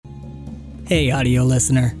Hey audio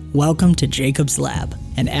listener, welcome to Jacob's Lab,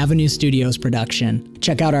 an Avenue Studios production.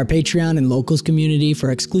 Check out our Patreon and Locals community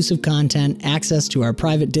for exclusive content, access to our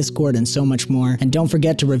private Discord, and so much more. And don't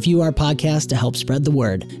forget to review our podcast to help spread the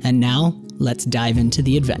word. And now, let's dive into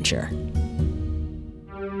the adventure.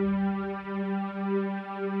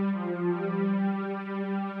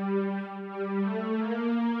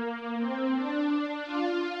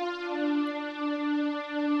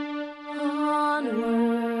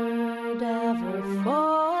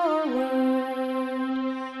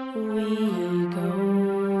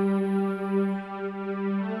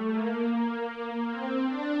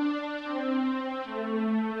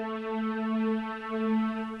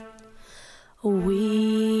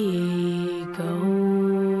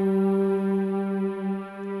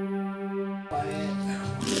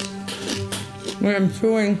 When I'm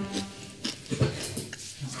chewing.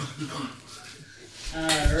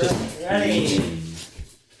 Ready.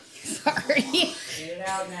 Sorry. Get it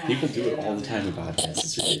out now. People do it all the time in podcasts.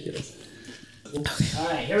 It's ridiculous. All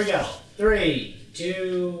right, here we go. 3,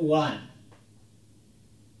 2, 1.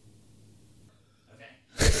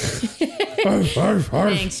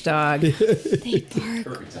 Thanks, dog. They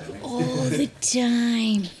bark all the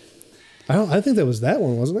time. I think that was that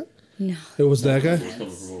one, wasn't it? No. It was that guy? Coming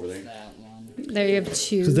from over there. There you have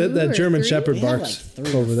two. Because that German three? Shepherd They have barks like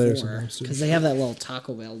 3 over there or 4, sometimes. because they have that little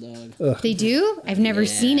Taco Bell dog. They do? I've never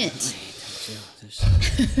seen it.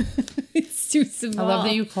 It's too small. I love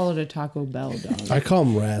that you call it a Taco Bell dog. I call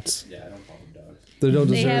them rats. Yeah, I don't call them dogs. They don't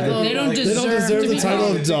They deserve have it. a- They don't They don't deserve to the be title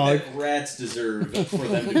called- of dog. That rats deserve for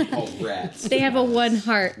them to be called rats. They have a one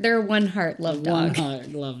heart. They're a one heart love One dog.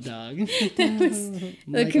 heart love dog.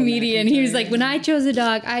 The comedian. He was like, when I chose a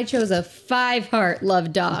dog, I chose a 5 heart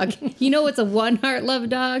love dog. You know what's a 1 heart love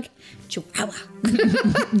dog? Chihuahua.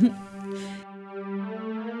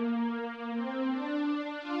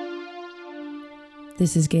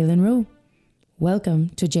 This is Galen Rowe. Welcome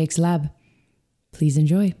to Jake's Lab. Please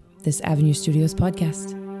enjoy this Avenue Studios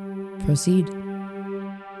podcast. Proceed.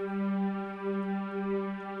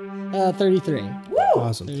 33.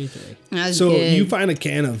 Awesome. 33. So you find a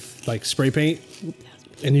can of like spray paint,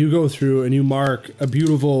 and you go through and you mark a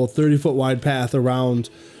beautiful 30-foot wide path around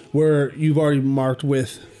where you've already marked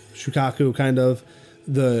with Shukaku, kind of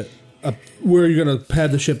the where you're gonna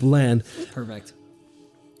have the ship land. Perfect.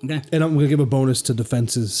 Okay. And I'm gonna give a bonus to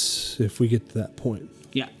defenses if we get to that point.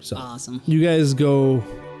 Yeah. So Awesome. you guys go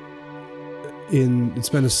in. It's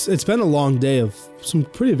been a long day of some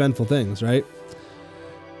pretty eventful things, right?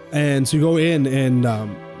 And so you go in, and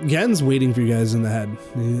Gen's waiting for you guys in the head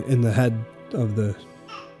of the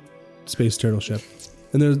space turtle ship.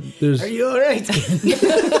 And there's Are you all right?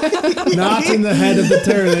 not in the head of the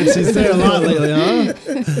turtle. He's there a lot lately, huh?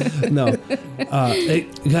 No. Hey,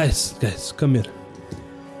 guys, come here.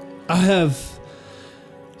 I have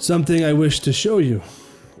something I wish to show you.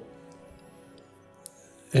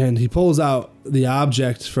 And he pulls out the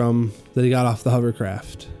object that he got off the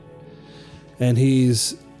hovercraft. And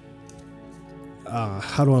he's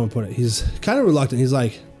how do I want to put it? He's kind of reluctant. He's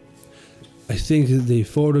like, I think the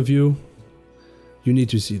 4 of you need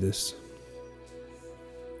to see this.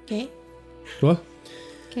 Okay. What?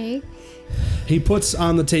 Okay. He puts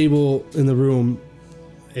on the table in the room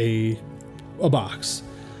a box,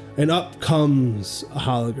 and up comes a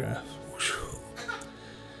holograph.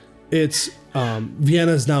 It's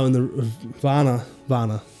Vienna's now in the Vanna.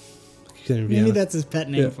 Maybe that's his pet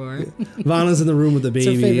name for it. Vanna's in the room with the her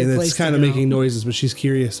baby, favorite and place it's to kind of go. making noises, but she's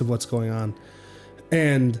curious of what's going on.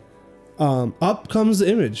 And up comes the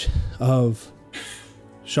image of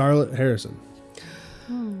Charlotte Harrison.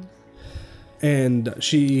 And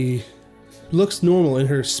she looks normal in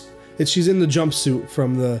her. She's in the jumpsuit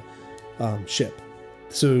from the ship,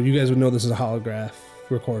 so you guys would know this is a holograph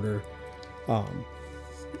recorder.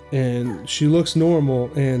 And she looks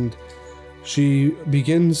normal, and she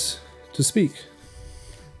begins to speak.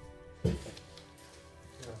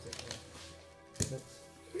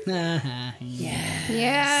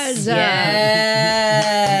 Yes.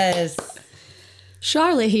 Yes.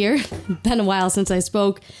 Charlotte here. Been a while since I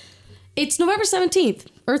spoke. It's November 17th,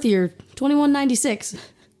 Earth year 2196.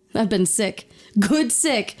 I've been sick. Good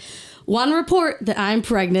sick. Want to report that I'm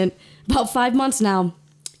pregnant. About 5 months now.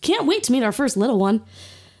 Can't wait to meet our first little one.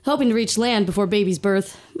 Hoping to reach land before baby's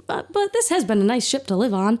birth. But this has been a nice ship to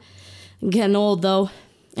live on. Getting old, though.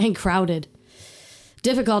 And crowded.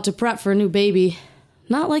 Difficult to prep for a new baby.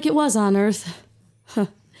 Not like it was on Earth.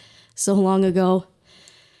 So long ago.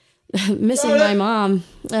 Missing my mom.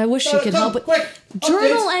 I wish she could help it. Quick!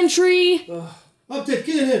 Journal entry. Update, get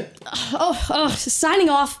in here. Signing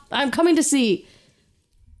off. I'm coming to see.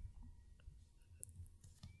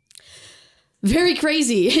 Very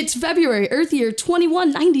crazy. It's February, Earth year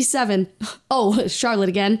 2197. Oh, Charlotte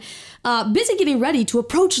again. Busy getting ready to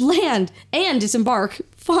approach land and disembark.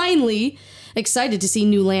 Finally. Excited to see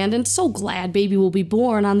new land and so glad baby will be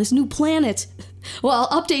born on this new planet. Well,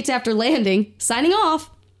 updates after landing. Signing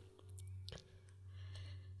off.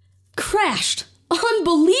 Crashed.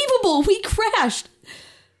 Unbelievable. We crashed.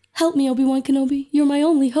 Help me, Obi-Wan Kenobi. You're my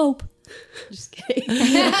only hope. Just kidding.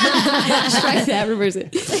 Strike that, reverse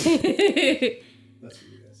it.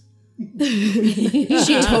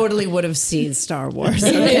 She totally would have seen Star Wars. We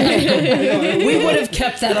would have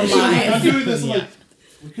kept that alive. I'm doing this like,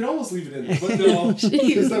 we could almost leave it in, but no,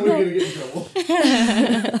 because then we're going to get in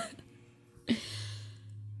trouble.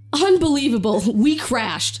 Unbelievable. We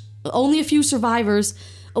crashed. Only a few survivors.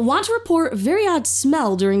 Want to report a very odd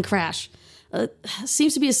smell during crash.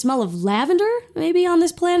 Seems to be a smell of lavender, maybe, on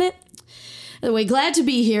this planet. Anyway, glad to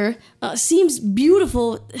be here. Seems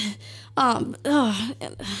beautiful. I'm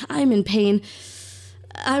in pain.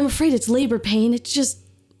 I'm afraid it's labor pain. It's just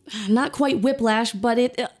not quite whiplash, but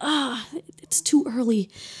it's too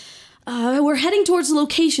early. We're heading towards the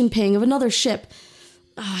location ping of another ship.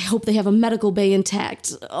 I hope they have a medical bay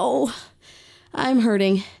intact. Oh, I'm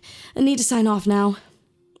hurting. I need to sign off now.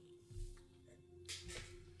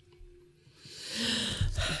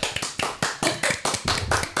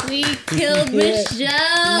 We killed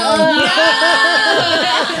Michelle.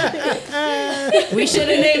 We should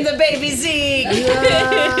have named the baby Zeke.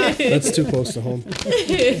 That's too close to home.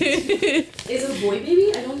 Is it a boy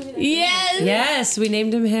baby? I don't even know. Yes. Yes, we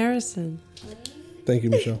named him Harrison. Thank you,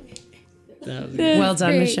 Michelle. Well done,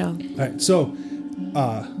 great. Michelle. All right, so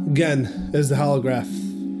again, as the holograph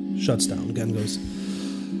shuts down, Gen goes,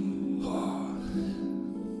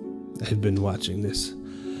 I've been watching this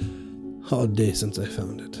all day since I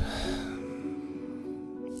found it.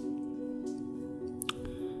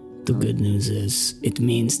 The good news is, it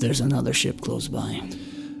means there's another ship close by.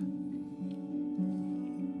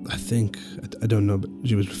 I don't know, but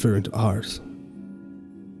she was referring to ours.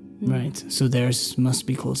 Right, so theirs must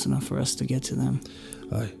be close enough for us to get to them.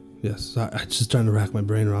 Yes, I'm just trying to rack my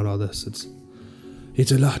brain around all this.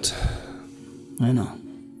 It's a lot. I know.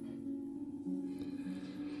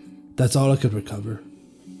 That's all I could recover.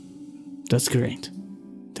 That's great.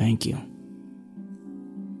 Thank you.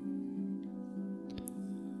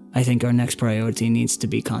 I think our next priority needs to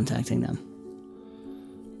be contacting them.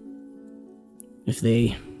 If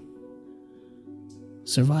they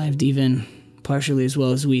survived even partially as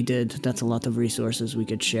well as we did, that's a lot of resources we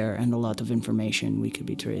could share and a lot of information we could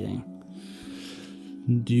be trading.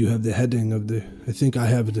 Do you have the heading of the... I think I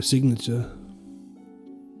have the signature.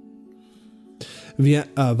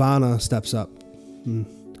 Vanna steps up.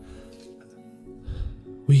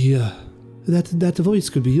 We, that voice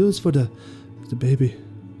could be used for the baby.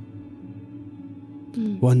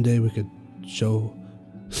 One day we could show...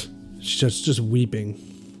 She's just weeping.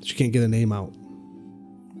 She can't get a name out.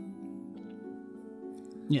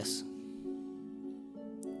 Yes.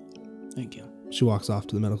 Thank you. She walks off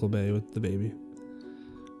to the medical bay with the baby.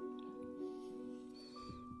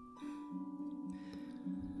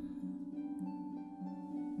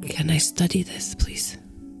 Can I study this, please?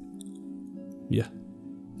 Yeah.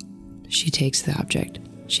 She takes the object.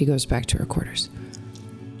 She goes back to her quarters.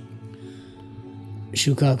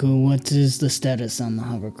 Shukaku, what is the status on the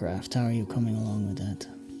hovercraft? How are you coming along with that?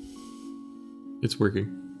 It's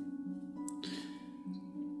working.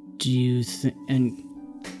 Do you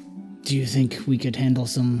think we could handle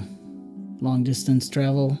some long distance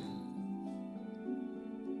travel?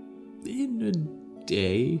 In a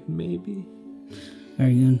day, maybe?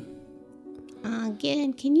 Very good.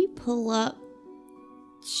 Again, can you pull up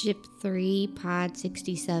Ship 3 Pod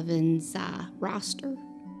 67's roster?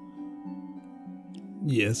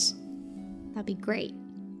 Yes. That'd be great.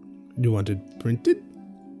 You want it printed?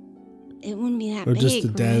 It wouldn't be that Or big, just the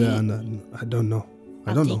data right? on the... I don't know. I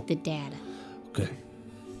I'll don't take know. the data. Okay.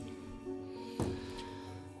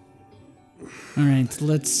 All right,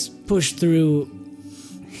 let's push through.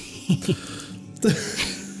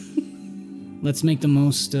 Let's make the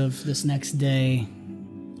most of this next day.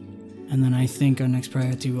 And then I think our next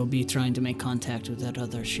priority will be trying to make contact with that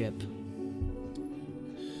other ship.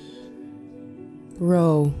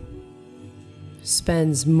 Ro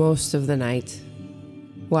spends most of the night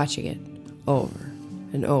watching it over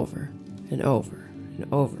and over and over and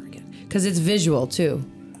over again. Because it's visual too,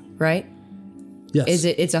 right? Yes.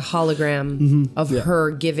 It's a hologram of Yeah.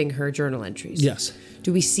 her giving her journal entries. Yes.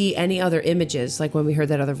 Do we see any other images, like when we heard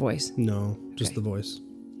that other voice? No, just Okay. the voice.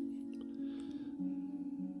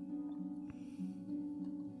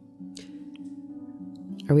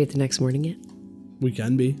 Are we at the next morning yet? We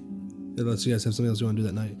can be. Unless you guys have something else you want to do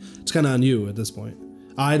that night. It's kind of on you at this point.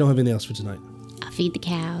 I don't have anything else for tonight. I'll feed the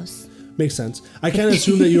cows. Makes sense. I kind of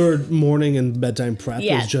assume that your morning and bedtime prep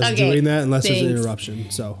Yes, is just okay. doing that unless there's an Thanks.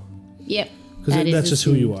 interruption. So, Yep. because that's just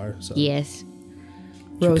who you are. So. Yes.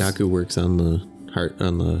 Rose. Shikaku works on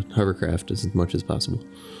the hovercraft as much as possible.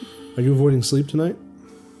 Are you avoiding sleep tonight?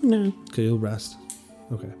 No. Okay, you'll rest.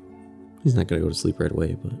 Okay. He's not going to go to sleep right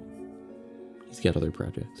away, but he's got other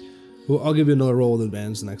projects. Well, I'll give you another roll with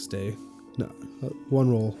advantage the next day. No, one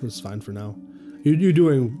roll is fine for now. You're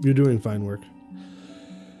doing fine work.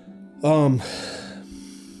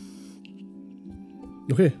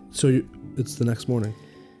 Okay, so it's the next morning.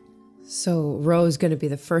 So Ro's going to be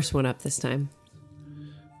the first one up this time.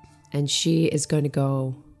 And she is going to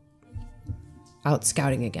go out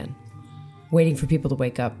scouting again, waiting for people to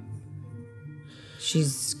wake up.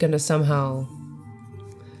 She's going to somehow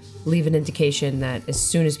leave an indication that as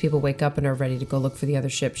soon as people wake up and are ready to go look for the other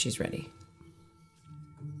ship, she's ready.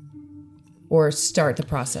 Or start the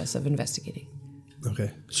process of investigating.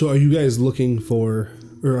 Okay. So are you guys looking for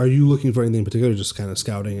anything in particular, just kind of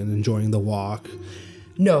scouting and enjoying the walk?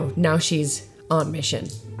 No, now she's on mission.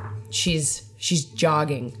 She's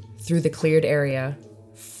jogging through the cleared area,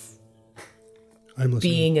 I'm listening.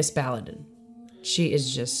 being a Spaladin.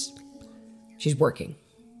 She's working.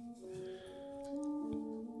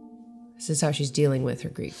 This is how she's dealing with her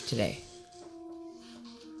grief today.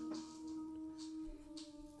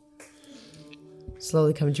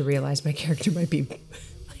 Slowly coming to realize my character might be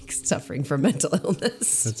like suffering from mental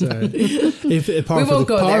illness. That's all right. If par, We for, won't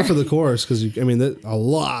the, go par there. for the course, because a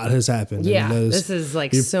lot has happened. Yeah, I mean, this is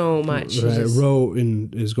like so much. She Right, just- Ro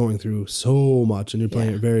is going through so much, and you're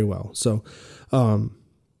playing Yeah. it very well. So,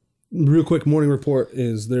 real quick morning report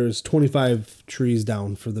is there's 25 trees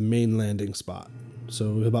down for the main landing spot.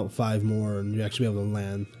 So about 5 more, and you actually be able to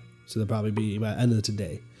land. So they'll probably be by the end of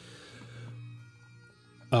today.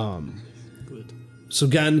 Good. So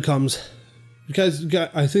Gan comes. You guys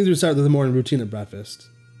I think they start the morning routine at breakfast.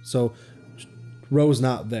 So Ro's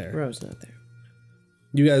not there. Ro's not there.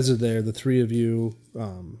 You guys are there, the three of you.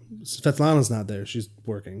 Svetlana's not there. She's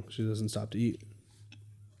working. She doesn't stop to eat.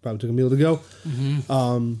 Probably took a meal to go.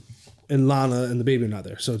 Mm-hmm. And Lana and the baby are not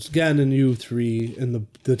there. So it's Gan and you three and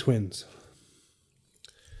the twins.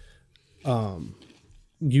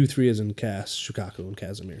 You three as in Cass, Shikaku, and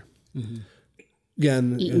Casimir. Mm-hmm.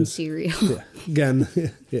 Gan Eating is, cereal. yeah, Gan,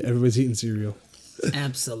 yeah, everybody's eating cereal.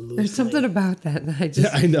 Absolutely. There's something about that I just. Yeah,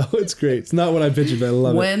 I know. It's great. It's not what I pictured, but I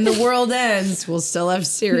love it. When the world ends, we'll still have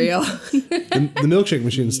cereal. The milkshake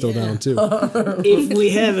machine is still down, too. If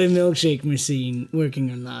we have a milkshake machine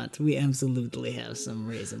working or not, we absolutely have some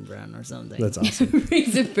Raisin Bran or something. That's awesome.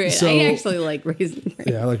 Raisin bread. So- I actually like raisin bread.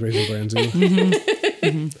 Yeah, I like Raisin Bran,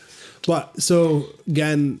 too. But, so,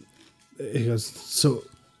 Gan, he goes, so,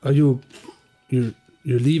 are you're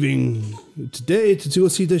leaving today to go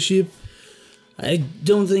see the ship? I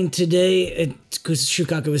don't think today, because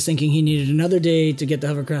Shukaku was thinking he needed another day to get the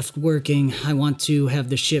hovercraft working. I want to have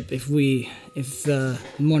the ship, if the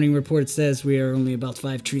morning report says we are only about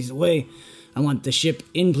 5 trees away, I want the ship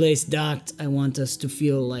in place, docked. I want us to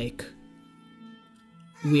feel like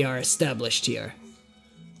we are established here.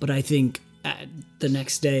 But I think the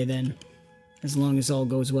next day then, as long as all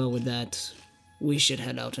goes well with that, we should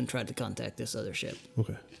head out and try to contact this other ship.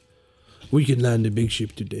 Okay. We can land a big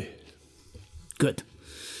ship today. Good.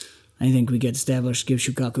 I think we get established, give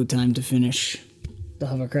Shukaku time to finish the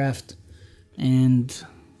hovercraft, and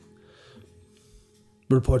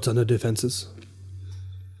Reports on the defenses.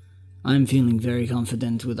 I'm feeling very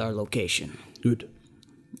confident with our location. Good.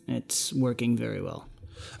 It's working very well.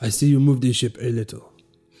 I see you moved the ship a little.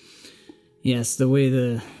 Yes, the way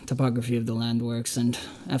the topography of the land works, and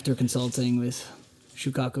after consulting with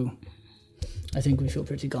Shukaku, I think we feel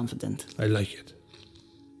pretty confident. I like it.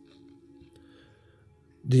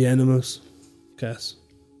 The animals, Cass.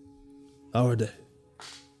 How are they?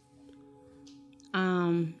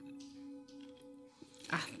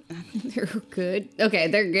 They're good. Okay,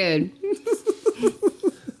 they're good.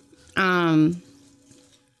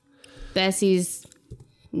 Bessie's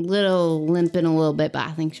little limping a little bit, but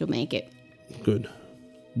I think she'll make it. Good.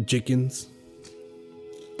 Chickens.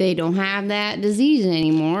 They don't have that disease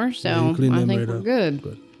anymore, so You clean I them think right we're up.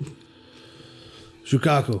 good.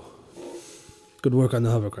 Shukaku. Good work on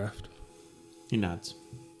the hovercraft. He nods.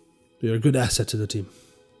 You're a good asset to the team.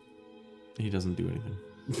 He doesn't do anything.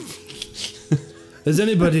 Has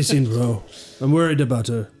anybody seen Ro? I'm worried about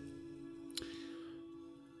her.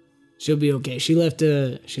 She'll be okay. She left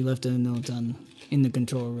a note in the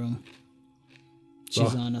control room.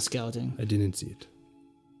 She's Oh. on a scouting. I didn't see it.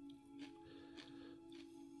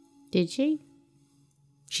 Did she?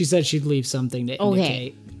 She said she'd leave something to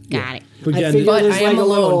indicate. Got it. But I Gen, figured there's I like am a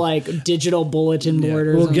little alone. like digital bulletin board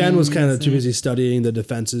or well, something. Gen was kind of too busy studying the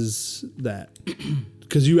defenses that,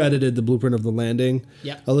 because you edited the blueprint of the landing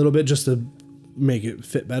Yep. a little bit just to make it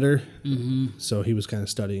fit better. So he was kind of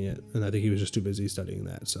studying it, and I think he was just too busy studying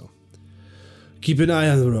that. So keep an eye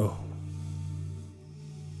on the row.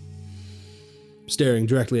 Staring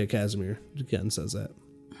directly at Casimir. Gen says that.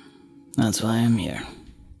 That's why I'm here.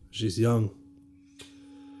 She's young.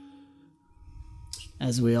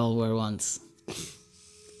 As we all were once.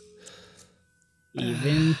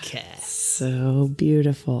 Even Cass. So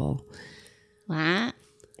beautiful. What?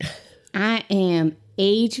 I am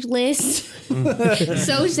ageless.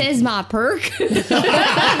 So says my perk.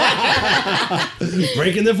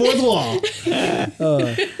 Breaking the fourth wall.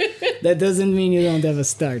 That doesn't mean you don't have a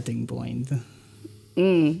starting point.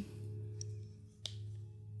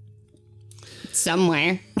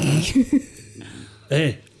 Somewhere.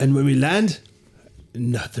 Hey, and when we land,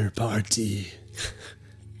 another party.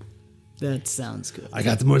 That sounds good. I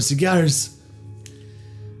got more cigars.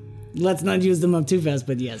 Let's not use them up too fast,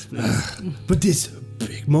 but yes, please. But this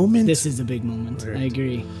big moment. This is a big moment. I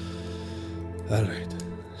agree. All right.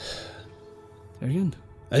 Very good.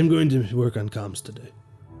 I'm going to work on comms today.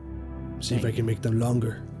 See if I can make them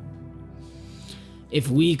longer. If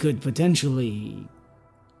we could potentially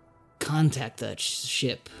contact that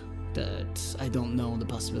ship, that I don't know the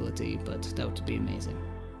possibility, but that would be amazing.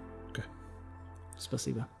 Okay.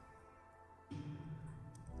 Spasiba.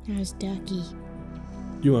 How's Ducky?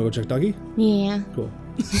 You want to go check Ducky? Yeah. Cool.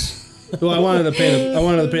 Well, I wanted to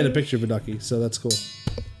paint a picture for Ducky, so that's cool.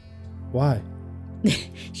 Why?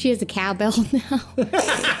 She has a cowbell now.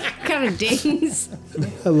 Kind of dings.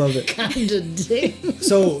 I love it. Kinda ding.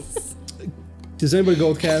 So, does anybody go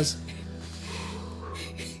with Kaz?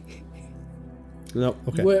 No.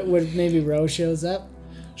 Okay. What maybe Rose shows up?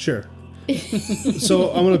 Sure.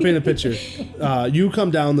 So I'm gonna paint a picture. You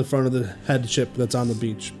come down the front of the head ship that's on the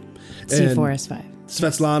beach. And C4S5.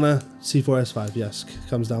 Svetlana, C4S5, yes,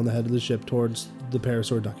 comes down the head of the ship towards the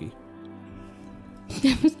Parasaur Ducky.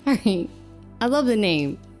 Sorry. I love the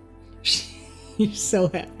name. You're so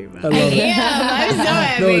happy about I it. love it. Yeah, I'm so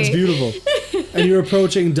happy. No, it's beautiful. And you're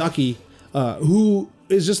approaching Ducky, who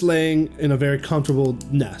is just laying in a very comfortable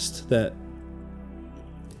nest, that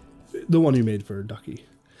the one you made for Ducky.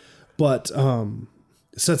 But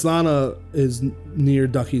Svetlana is near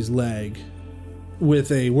Ducky's leg with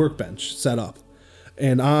a workbench set up.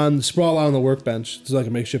 And sprawled out on the workbench, it's like a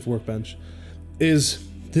makeshift workbench, is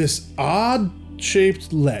this odd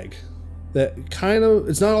shaped leg that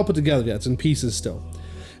it's not all put together yet, it's in pieces still.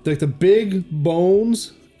 Like the big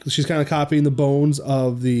bones, she's kind of copying the bones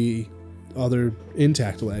of the other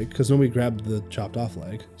intact leg, because nobody grabbed the chopped off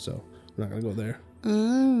leg, so we're not going to go there.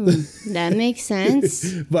 Oh, that makes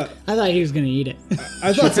sense. But I thought he was gonna eat it.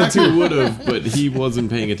 I thought so He too. would have, but he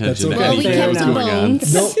wasn't paying attention That's to okay. Well, we anything that kept was the going on.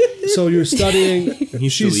 bones. No, so you're studying.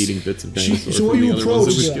 He's still eating bits of dinosaurs. So from when the you other ones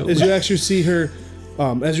approach, that we killed. is you actually see her,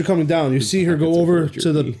 as you're coming down, you see her go pockets of over torture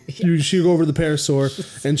to the, meat. she go over to the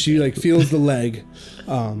parasaur, and she like feels the leg,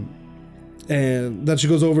 and then she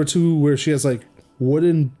goes over to where she has like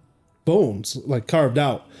wooden bones like carved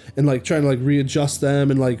out, and like trying to like readjust them,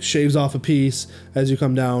 and like shaves off a piece as you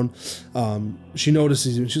come down. She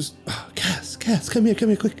notices you, and she's, Cass, come here,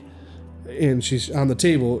 quick. And she's on the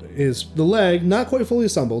table is the leg, not quite fully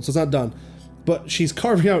assembled, so it's not done, but she's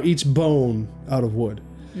carving out each bone out of wood,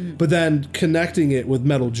 but then connecting it with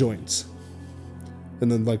metal joints,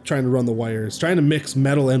 and then like trying to run the wires, trying to mix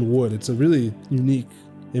metal and wood. It's a really unique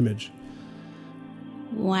image.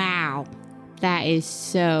 Wow. That is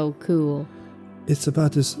so cool. It's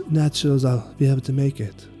about as natural as I'll be able to make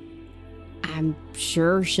it. I'm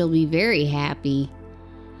sure she'll be very happy.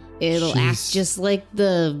 It'll act She's- just like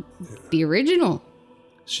the original.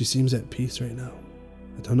 She seems at peace right now.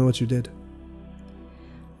 I don't know what you did.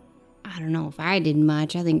 I don't know if I did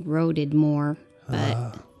much. I think Ro did more.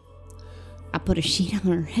 But I put a sheet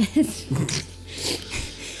on her head.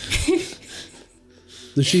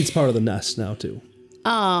 The sheet's part of the nest now too.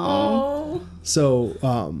 Oh. So,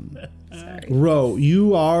 Ro,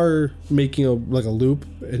 you are making a loop,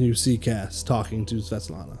 and you see Cass talking to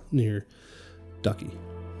Svetlana near Ducky.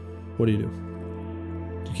 What do? Do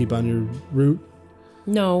you keep on your route?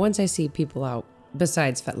 No, once I see people out,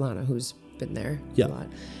 besides Svetlana, who's been there Yeah. a lot.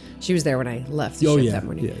 She was there when I left the Oh ship yeah, that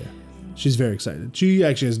morning. yeah. She's very excited. She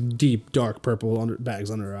actually has deep, dark purple bags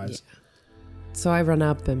under her eyes. So I run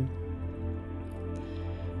up and...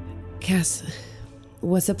 Cass,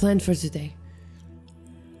 what's the plan for today?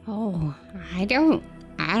 Oh, I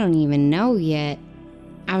don't even know yet.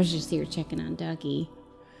 I was just here checking on Ducky.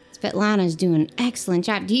 It's Svetlana's doing an excellent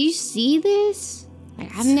job. Do you see this?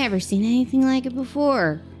 Like, I've never seen anything like it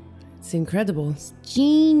before. It's incredible.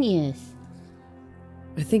 Genius.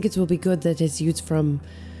 I think it will be good that it's used from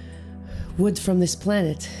wood from this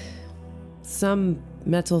planet. Some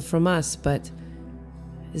metal from us, but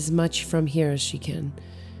as much from here as she can.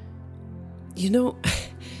 You know,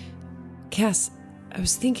 Cass, I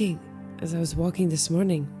was thinking as I was walking this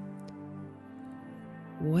morning,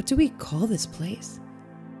 what do we call this place?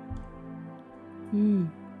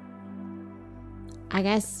 I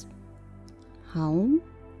guess home?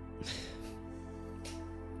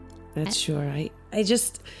 That's sure. I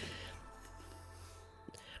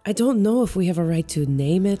don't know if we have a right to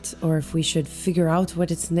name it or if we should figure out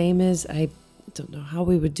what its name is. I don't know how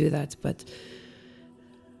we would do that, but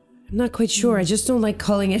I'm not quite sure. I just don't like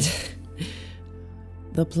calling it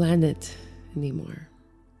the planet anymore.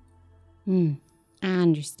 I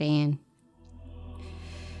understand.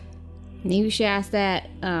 Maybe we should ask that,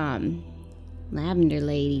 lavender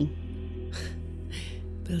lady.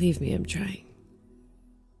 Believe me, I'm trying.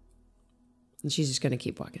 And she's just gonna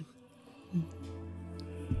keep walking.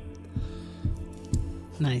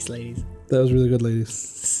 Nice, ladies. That was really good,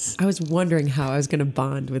 ladies. I was wondering how I was gonna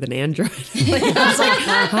bond with an android. I was like,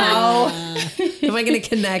 how am I gonna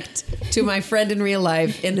connect to my friend in real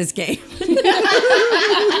life in this game?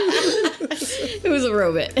 It was a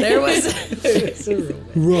robot. There was.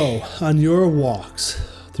 Ro, on your walks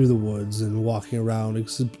through the woods and walking around,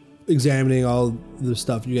 examining all the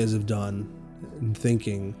stuff you guys have done and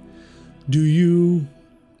thinking, do you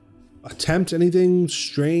attempt anything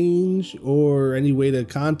strange or any way to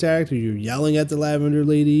contact? Are you yelling at the lavender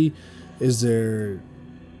lady? Is there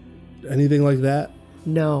anything like that?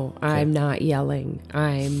 No, I'm not yelling.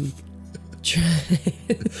 I'm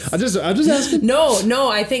I'm just asking. No.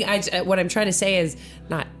 I think what I'm trying to say is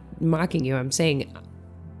not mocking you. I'm saying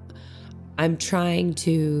I'm trying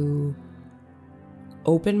to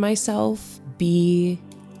open myself, be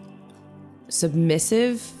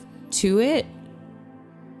submissive to it.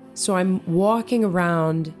 So I'm walking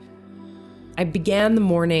around. I began the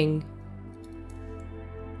morning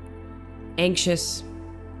anxious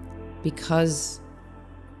because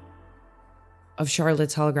of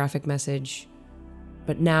Charlotte's holographic message.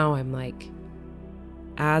 But now I'm like,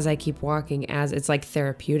 as I keep walking, as it's like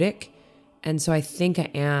therapeutic. And so I think I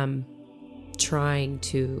am trying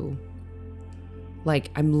to, like,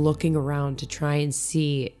 I'm looking around to try and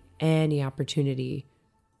see any opportunity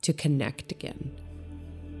to connect again.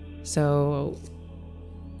 So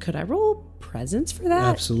could I roll presence for that?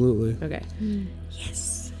 Absolutely. Okay.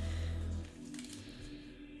 Yes.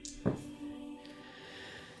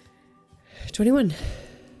 21.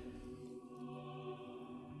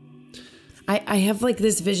 I have like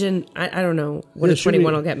this vision. I don't know what a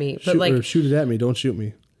 21 will get me, but like shoot it at me. Don't shoot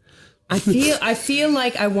me. I feel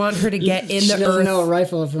like I want her to get in She the doesn't earth. know a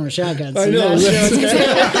rifle from a shotgun. I know. This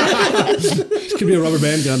could be a rubber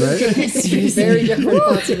band gun, right? Very different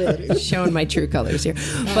possibilities. Showing my true colors here,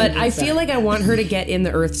 but I feel like I want her to get in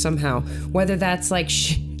the earth somehow. Whether that's like,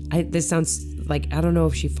 this sounds like, I don't know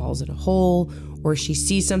if she falls in a hole or she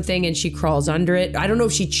sees something and she crawls under it. I don't know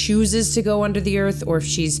if she chooses to go under the earth or if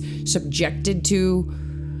she's subjected to,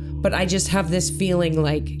 but I just have this feeling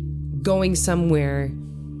like going somewhere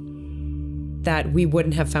that we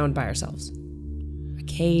wouldn't have found by ourselves. A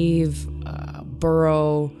cave, a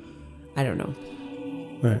burrow, I don't know.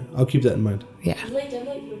 All right, I'll keep that in mind. Yeah. I'm late for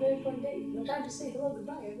a very fun date. No time to say hello,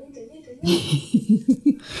 goodbye. I'm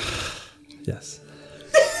late. Yes.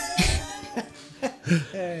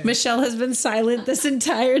 Michelle has been silent this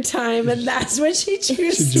entire time, and that's when she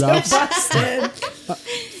chooses to bust in.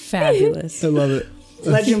 Fabulous. I love it.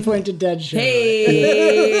 Legend point to dead Charlotte.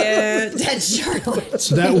 Hey, dead Charlotte.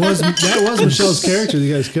 That was Michelle's character that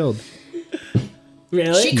you guys killed.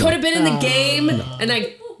 Really? She could have been in the game,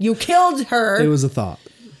 and you killed her. It was a thought.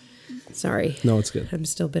 Sorry. No, it's good. I'm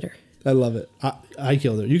still bitter. I love it. I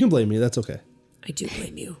killed her. You can blame me. That's okay. I do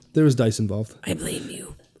blame you. There was dice involved. I blame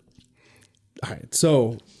you. All right,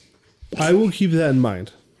 so I will keep that in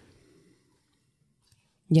mind.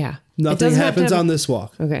 Yeah. Nothing happens on this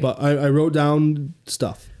walk. Okay. But I wrote down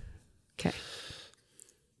stuff. Okay.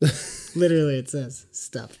 Literally, it says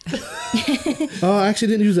stuff. Oh, I actually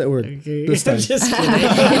didn't use that word this time. Just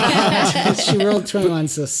kidding. She rolled 21,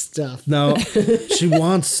 so stuff. No, she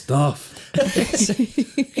wants stuff.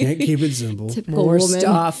 Can't keep it simple. More woman.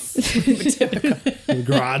 stuff. The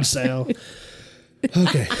garage sale.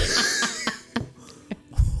 Okay.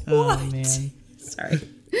 Oh, man. Sorry.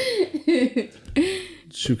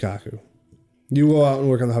 Shukaku. You go out and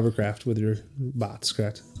work on the hovercraft with your bots,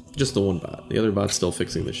 correct? Just the one bot. The other bot's still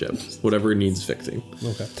fixing the ship. Whatever needs fixing.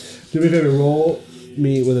 Okay. Do me a favor, roll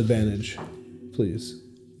me with advantage, please,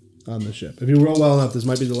 on the ship. If you roll well enough, this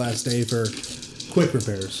might be the last day for quick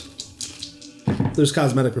repairs. There's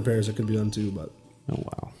cosmetic repairs that could be done too, but... Oh,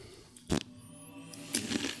 wow.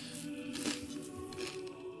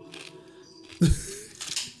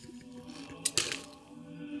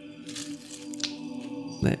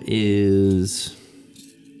 That is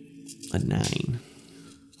a 9.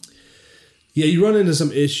 Yeah, you run into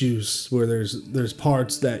some issues where there's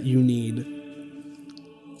parts that you need.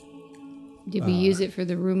 Did we use it for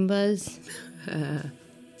the Roombas?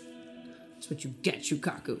 That's what you get,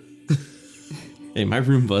 Shukaku. Hey, my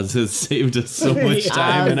Roombas has saved us so much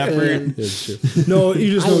time and effort. No,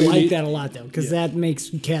 you just I know you like need, that a lot though, because that makes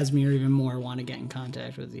Casimir even more want to get in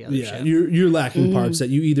contact with the other yeah, ship. you're lacking parts that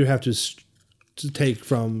you either have to take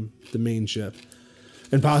from the main ship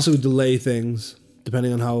and possibly delay things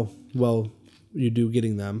depending on how well you do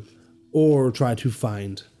getting them, or try to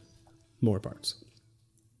find more parts.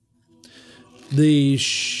 The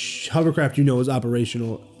hovercraft is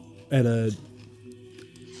operational at a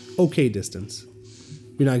okay distance.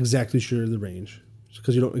 You're not exactly sure of the range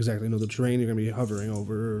because you don't exactly know the terrain you're going to be hovering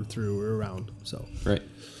over or through or around. So Right.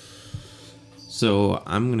 So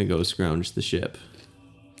I'm going to go scrounge the ship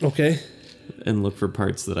okay. and look for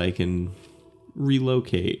parts that I can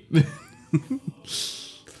relocate.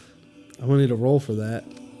 I'm gonna need a roll for that.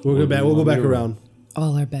 We'll go back around.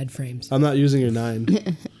 All our bed frames. I'm not using your 9.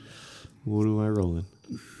 What am I rolling?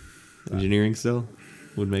 Engineering still?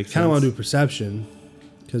 Would make sense. Kind of want to do perception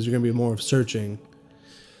because you're gonna be more of searching.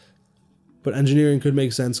 But engineering could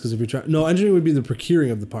make sense because if you're trying, no, engineering would be the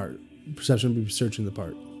procuring of the part. Perception would be searching the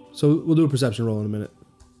part. So we'll do a perception roll in a minute.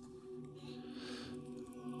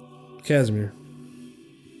 Casimir,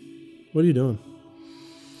 what are you doing?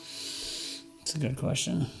 It's a good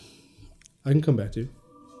question. I can come back to you.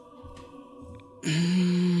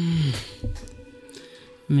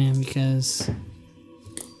 Man, because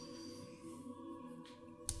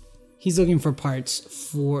he's looking for parts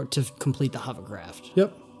to complete the hovercraft.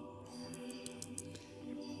 Yep.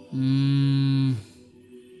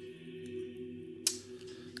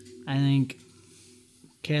 I think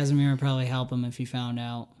Casimir would probably help him if he found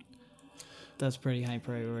out. That's pretty high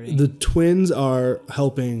priority. The twins are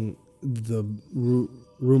helping the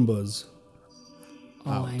Roombas.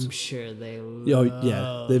 Oh, I'm sure they Oh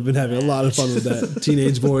yeah, they've been having a lot of fun with that.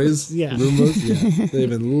 Teenage boys, Yeah. Roombas, yeah, they've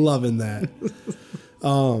been loving that.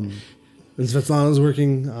 And Svetlana's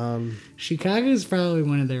working on. Chicago's probably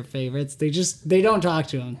one of their favorites. They don't talk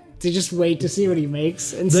to him. They just wait to see what he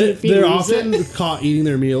makes and see if he They're leaves often it. caught eating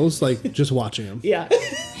their meals, like just watching them, Yeah.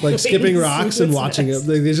 like skipping Wait, rocks see and what's watching next.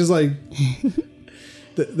 it. They just like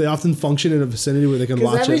they often function in a vicinity where they can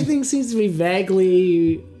Because watch it. everything seems to be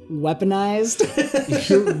vaguely weaponized.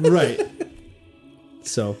 Right.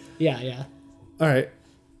 So, yeah. all right.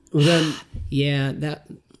 Well, then, Yeah, that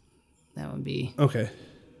would be. okay.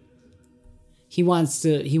 He wants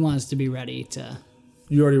to be ready to.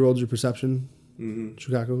 You already rolled your perception,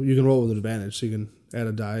 Chicago. You can roll with advantage, so you can add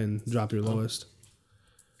a die and drop your lowest.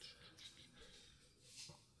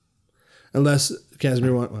 Unless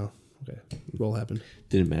Casimir want. Well, okay. Roll happened.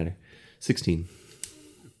 Didn't matter. 16.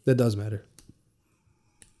 That does matter.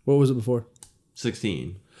 What was it before?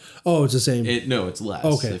 16. Oh, it's the same. No, it's less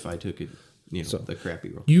Okay. if I took it, the crappy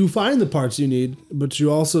roll. You find the parts you need, but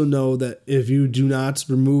you also know that if you do not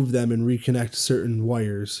remove them and reconnect certain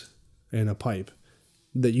wires and a pipe,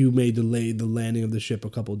 that you may delay the landing of the ship a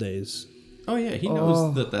couple days. Oh, yeah. He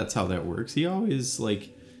knows that that's how that works. He always,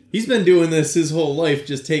 he's been doing this his whole life,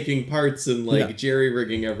 just taking parts and, Yeah.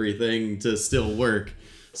 jerry-rigging everything to still work.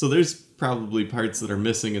 So there's probably parts that are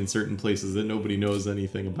missing in certain places that nobody knows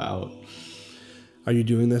anything about. Are you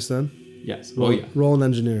doing this then? Yes. Roll, Oh, yeah. Roll in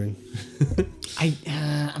engineering.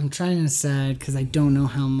 I'm trying to decide because I don't know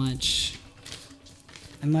how much.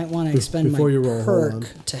 I might want to expend before my you roll, hold on.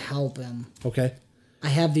 perk to help him. Okay. I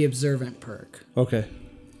have the observant perk. Okay.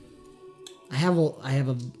 I have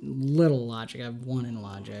a little logic. I have 1 in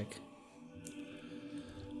logic.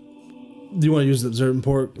 Do you want to use the observant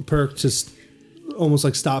perk to almost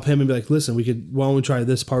like stop him and be like, listen, why don't we try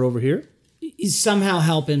this part over here? Somehow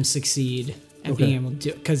help him succeed at Okay. being able to do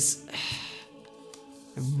it, because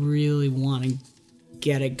I really want to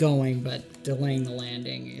get it going, but delaying the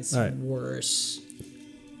landing is All right. worse.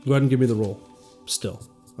 Go ahead and give me the roll. Still,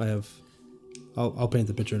 I'll paint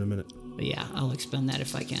the picture in a minute. But yeah, I'll expend that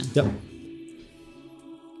if I can. Yep.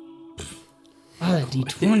 Oh, that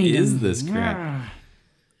D20 is done- this crap?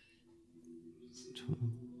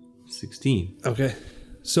 16. Okay.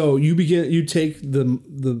 So you take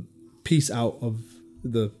the piece out of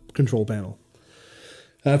the control panel.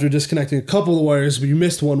 After disconnecting a couple of the wires, but you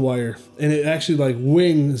missed one wire, and it actually like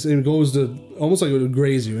wings and it goes to almost like it would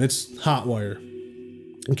graze you, and it's hot wire.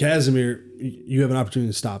 And Casimir, you have an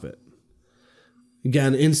opportunity to stop it.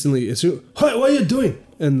 Again, instantly, it's hey, what are you doing?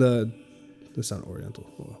 And that's not Oriental.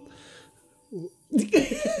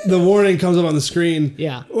 The warning comes up on the screen.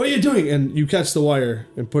 Yeah. What are you doing? And you catch the wire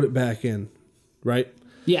and put it back in, right?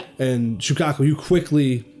 Yeah. And Shukaku, you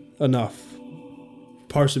quickly enough,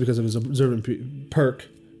 partially because of his observant perk,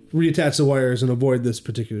 reattach the wires and avoid this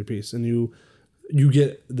particular piece, and you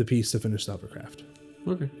get the piece to finish the hovercraft.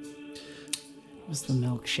 Okay. It was the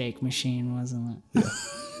milkshake machine, wasn't it?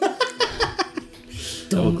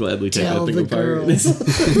 I will gladly take that tell thing the apart.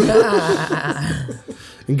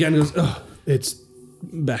 And Gen goes, oh, it's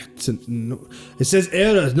back to no. It says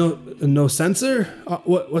error, no sensor.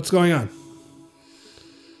 What's going on?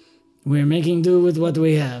 We're making do with what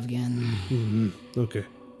we have, again. Okay.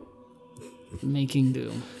 Making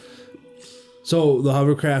do. So the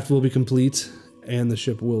hovercraft will be complete, and the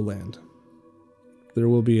ship will land. There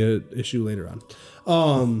will be an issue later on.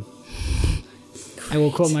 I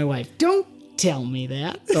will quote my wife. Don't tell me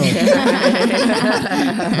that.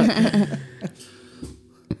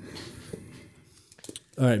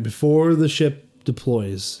 All right. Before the ship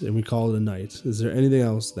deploys and we call it a night, is there anything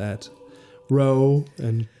else that Ro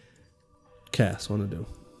and Cass want to do?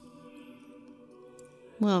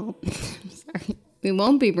 Well, sorry. We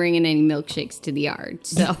won't be bringing any milkshakes to the yard,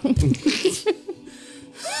 so.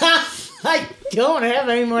 I don't have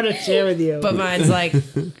any more to share with you. But mine's like,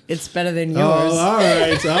 it's better than yours. Oh, all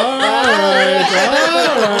right.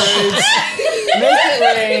 Make it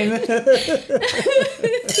rain.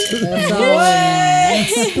 That's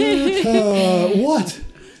all. What?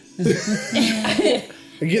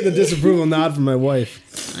 I get the disapproval nod from my wife.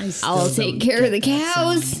 I'll take care of the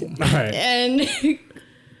cows All right. and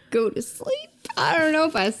go to sleep. I don't know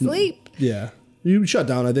if I sleep. Yeah. You shut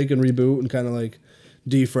down, I think, and reboot and kind of like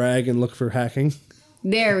defrag and look for hacking.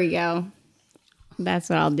 There we go. That's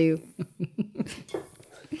what I'll do.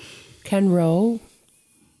 Can roll?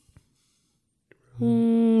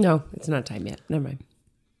 No, it's not time yet. Never mind.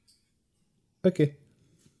 Okay.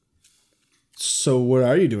 So what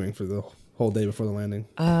are you doing for the whole day before the landing?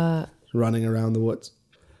 Running around the woods?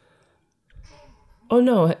 Oh,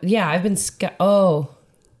 no. Yeah, I've been...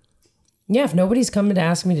 Yeah, if nobody's coming to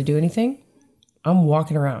ask me to do anything, I'm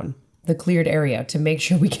walking around the cleared area to make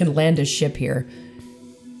sure we can land a ship here.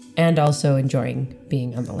 And also enjoying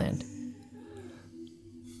being on the land.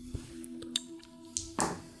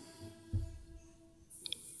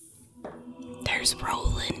 There's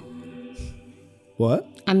rolling. What?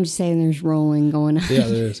 I'm just saying there's rolling going on. Yeah,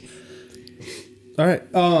 there is. All right.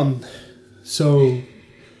 So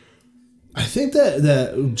I think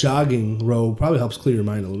that jogging row probably helps clear your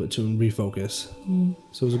mind a little bit too and refocus.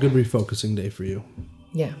 So it was a good refocusing day for you.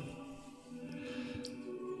 Yeah.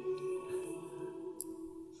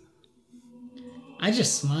 I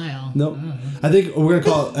just smile. No, I think we're gonna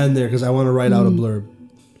call it end there because I want to write out a blurb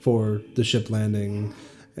for the ship landing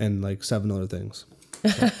and like 7 other things.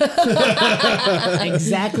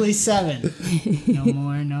 Exactly 7. No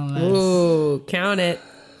more, no less. Ooh, count it.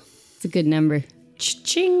 It's a good number.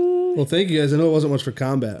 Ching. Well, thank you guys. I know it wasn't much for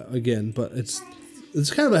combat again, but it's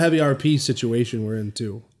kind of a heavy RP situation we're in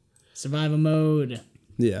too. Survival mode.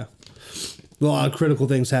 Yeah, a lot of critical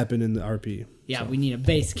things happen in the RP. Yeah, we need a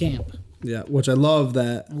base camp. Yeah, which I love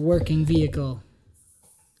that. A working vehicle.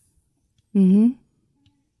 Mm-hmm.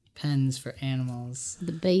 Pens for animals.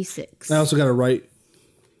 The basics. I also got to write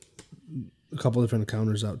a couple different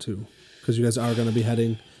encounters out too, because you guys are going to be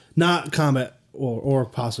heading not combat or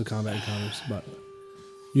possibly combat encounters, but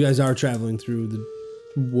you guys are traveling through the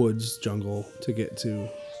woods jungle to get to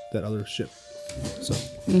that other ship. So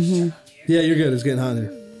yeah, you're good. It's getting hot in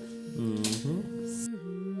here.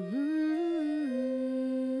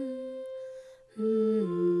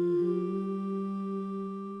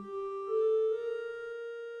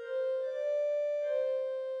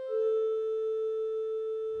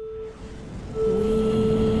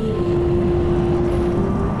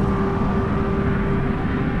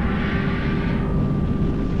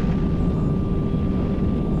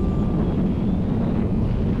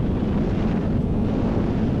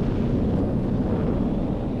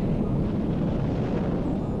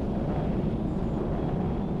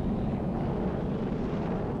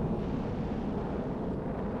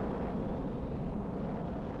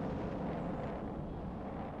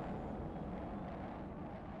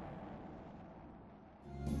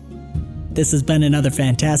 This has been another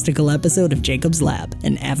fantastical episode of Jacob's Lab,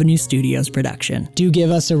 an Avenue Studios production. Do give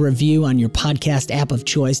us a review on your podcast app of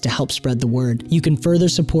choice to help spread the word. You can further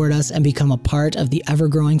support us and become a part of the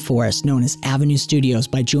ever-growing force known as Avenue Studios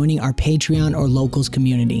by joining our Patreon or Locals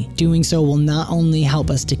community. Doing so will not only help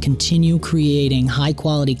us to continue creating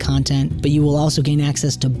high-quality content, but you will also gain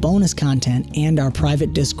access to bonus content and our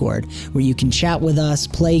private Discord, where you can chat with us,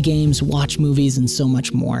 play games, watch movies, and so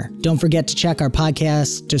much more. Don't forget to check our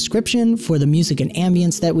podcast description for the music and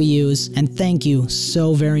ambience that we use, and thank you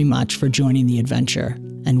so very much for joining the adventure,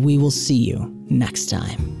 and we will see you next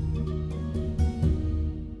time.